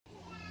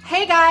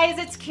Hey guys,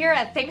 it's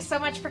Kira. Thanks so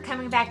much for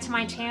coming back to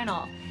my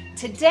channel.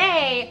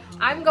 Today,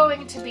 I'm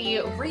going to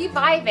be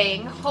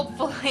reviving,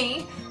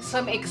 hopefully,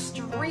 some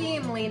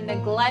extremely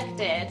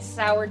neglected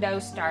sourdough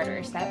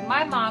starters that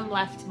my mom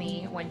left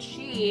me when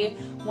she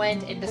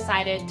went and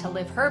decided to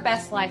live her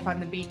best life on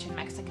the beach in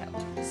Mexico.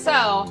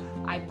 So,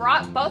 I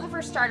brought both of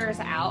her starters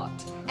out,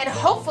 and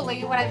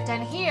hopefully what I've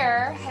done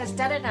here has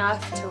done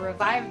enough to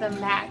revive them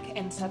back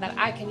and so that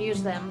I can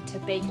use them to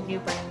bake new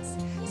breads.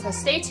 So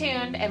stay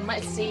tuned and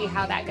let's see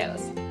how that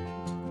goes.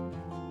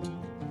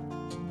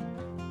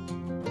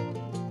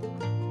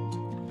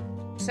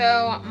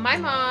 So my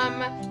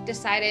mom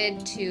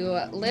decided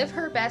to live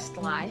her best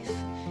life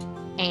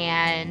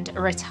and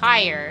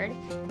retired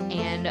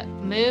and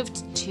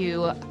moved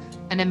to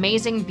an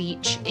amazing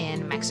beach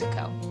in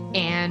Mexico.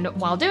 And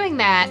while doing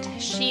that,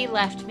 she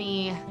left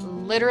me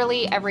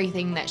literally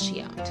everything that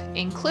she owned,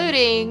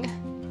 including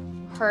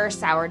her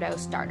sourdough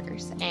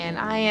starters. And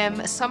I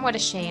am somewhat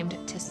ashamed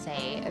to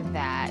say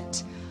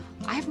that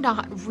I've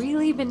not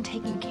really been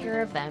taking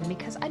care of them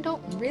because I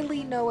don't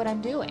really know what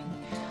I'm doing.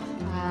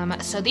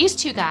 So these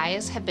two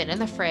guys have been in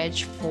the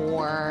fridge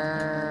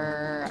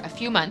for a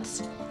few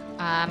months.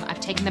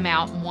 I've taken them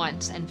out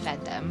once and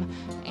fed them,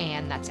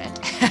 and that's it.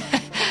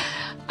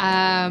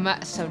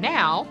 So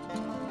now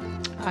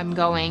I'm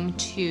going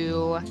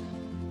to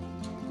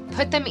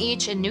put them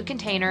each in new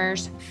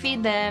containers,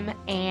 feed them,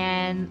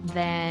 and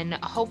then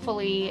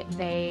hopefully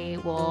they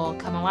will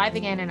come alive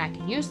again and I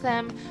can use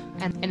them.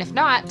 And if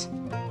not,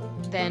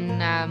 then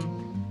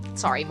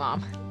sorry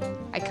Mom,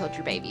 I killed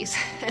your babies.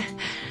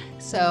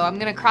 So I'm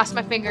gonna cross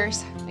my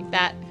fingers like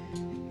that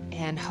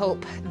and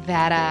hope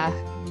that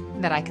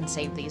that I can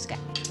save these guys.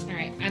 All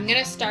right, I'm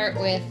gonna start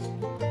with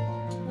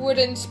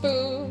wooden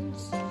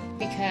spoons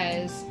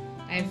because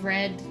I've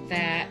read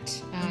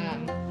that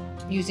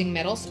using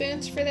metal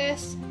spoons for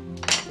this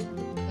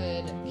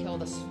could kill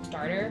the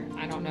starter.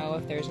 I don't know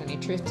if there's any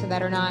truth to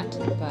that or not,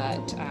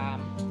 but I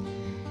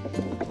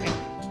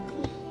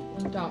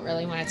don't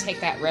really want to take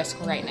that risk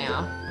right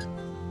now.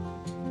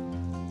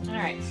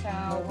 Alright, so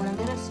what I'm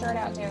going to start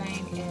out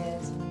doing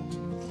is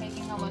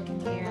taking a look in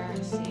here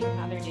and seeing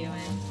how they're doing.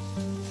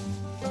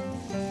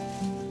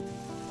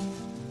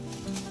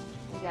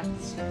 We got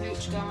this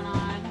hooch going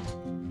on.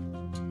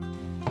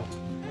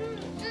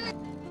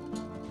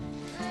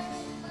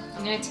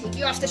 I'm going to take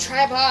you off the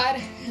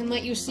tripod and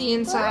let you see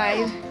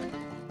inside.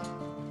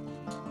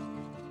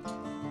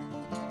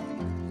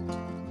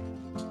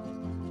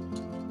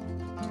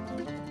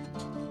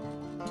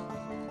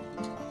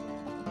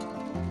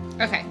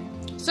 Okay.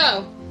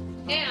 So,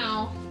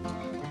 now,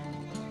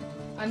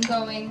 I'm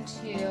going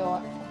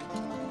to,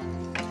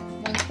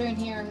 one spoon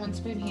here and one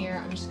spoon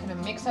here, I'm just going to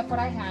mix up what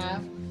I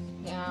have.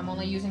 Yeah, I'm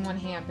only using one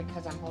hand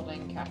because I'm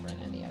holding Catherine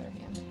in the other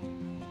hand,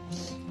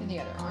 in the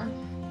other arm.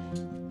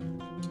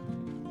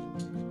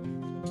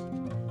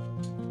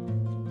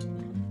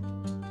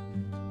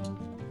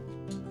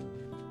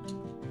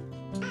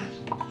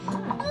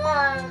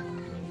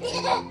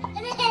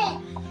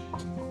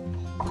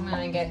 I'm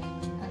going to get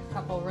a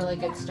couple really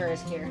good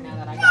stirs here now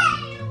that I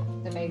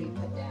got the baby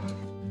put down.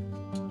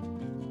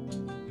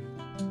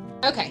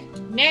 Okay,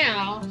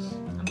 now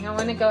I'm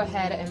going to go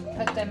ahead and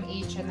put them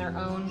each in their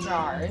own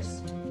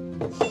jars.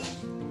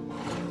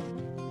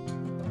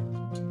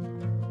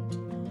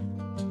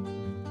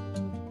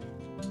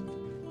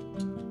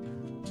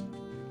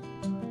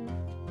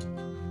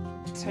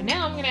 So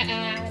now I'm going to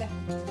add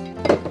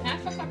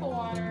half a cup of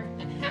water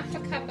and half a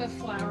cup of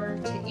flour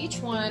to each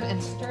one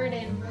and stir it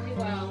in really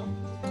well.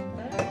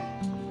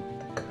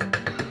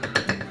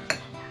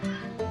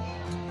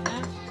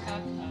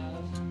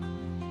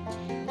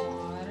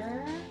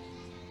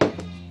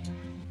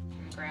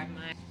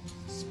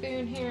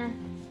 Spoon here.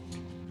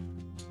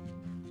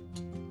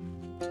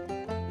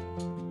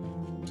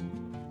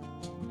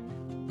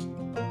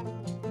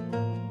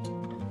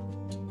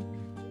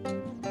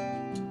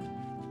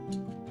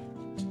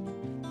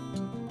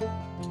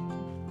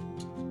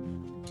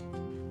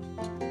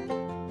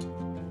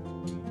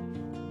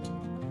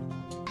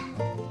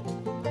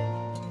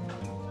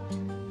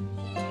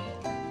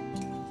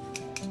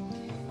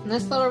 And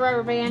this little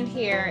rubber band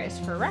here is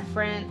for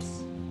reference.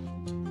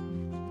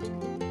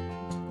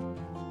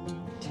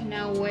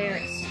 Know where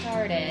it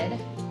started.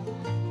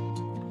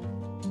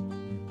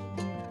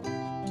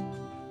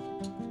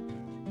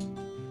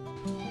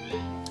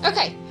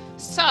 Okay,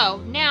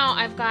 so now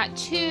I've got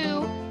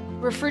two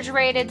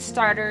refrigerated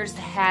starters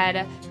that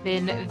had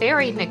been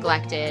very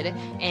neglected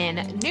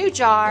in new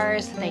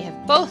jars. They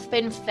have both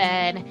been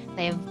fed.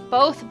 They have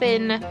both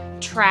been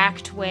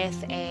tracked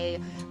with a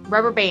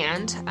rubber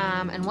band,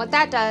 and what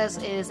that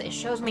does is it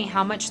shows me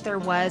how much there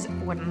was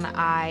when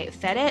I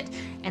fed it,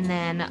 and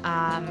then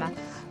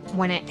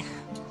when it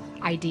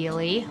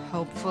ideally,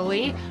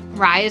 hopefully,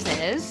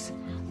 rises,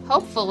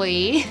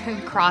 hopefully,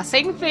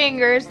 crossing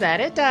fingers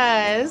that it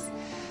does,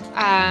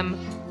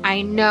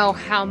 I know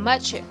how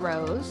much it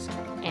rose,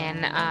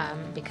 and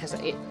because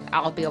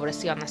I'll be able to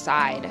see on the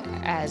side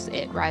as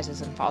it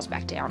rises and falls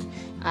back down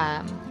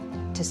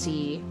to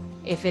see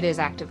if it is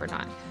active or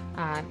not.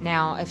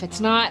 Now, if it's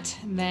not,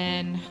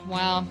 then,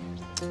 well,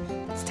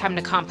 it's time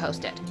to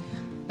compost it.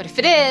 But if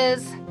it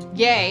is,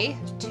 yay,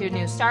 2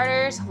 new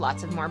starters,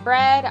 lots of more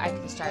bread. I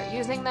can start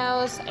using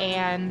those.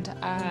 And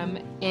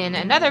in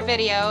another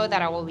video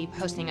that I will be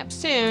posting up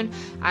soon,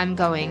 I'm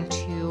going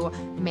to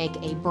make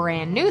a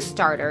brand new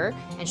starter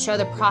and show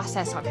the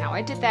process on how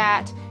I did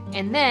that,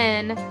 and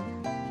then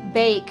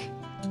bake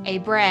a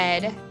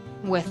bread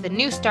with the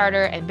new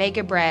starter and bake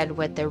a bread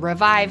with the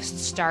revived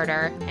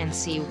starter and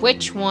see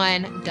which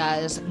one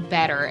does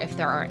better, if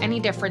there are any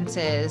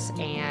differences,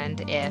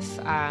 and if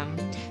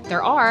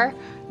there are,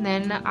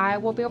 then I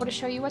will be able to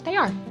show you what they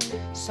are.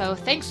 So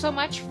thanks so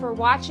much for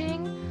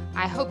watching.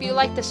 I hope you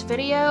liked this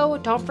video.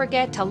 Don't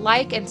forget to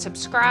like and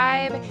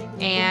subscribe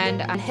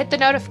and hit the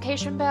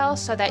notification bell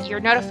so that you're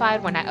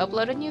notified when I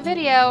upload a new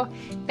video.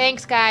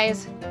 Thanks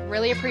guys,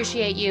 really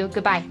appreciate you.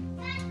 Goodbye.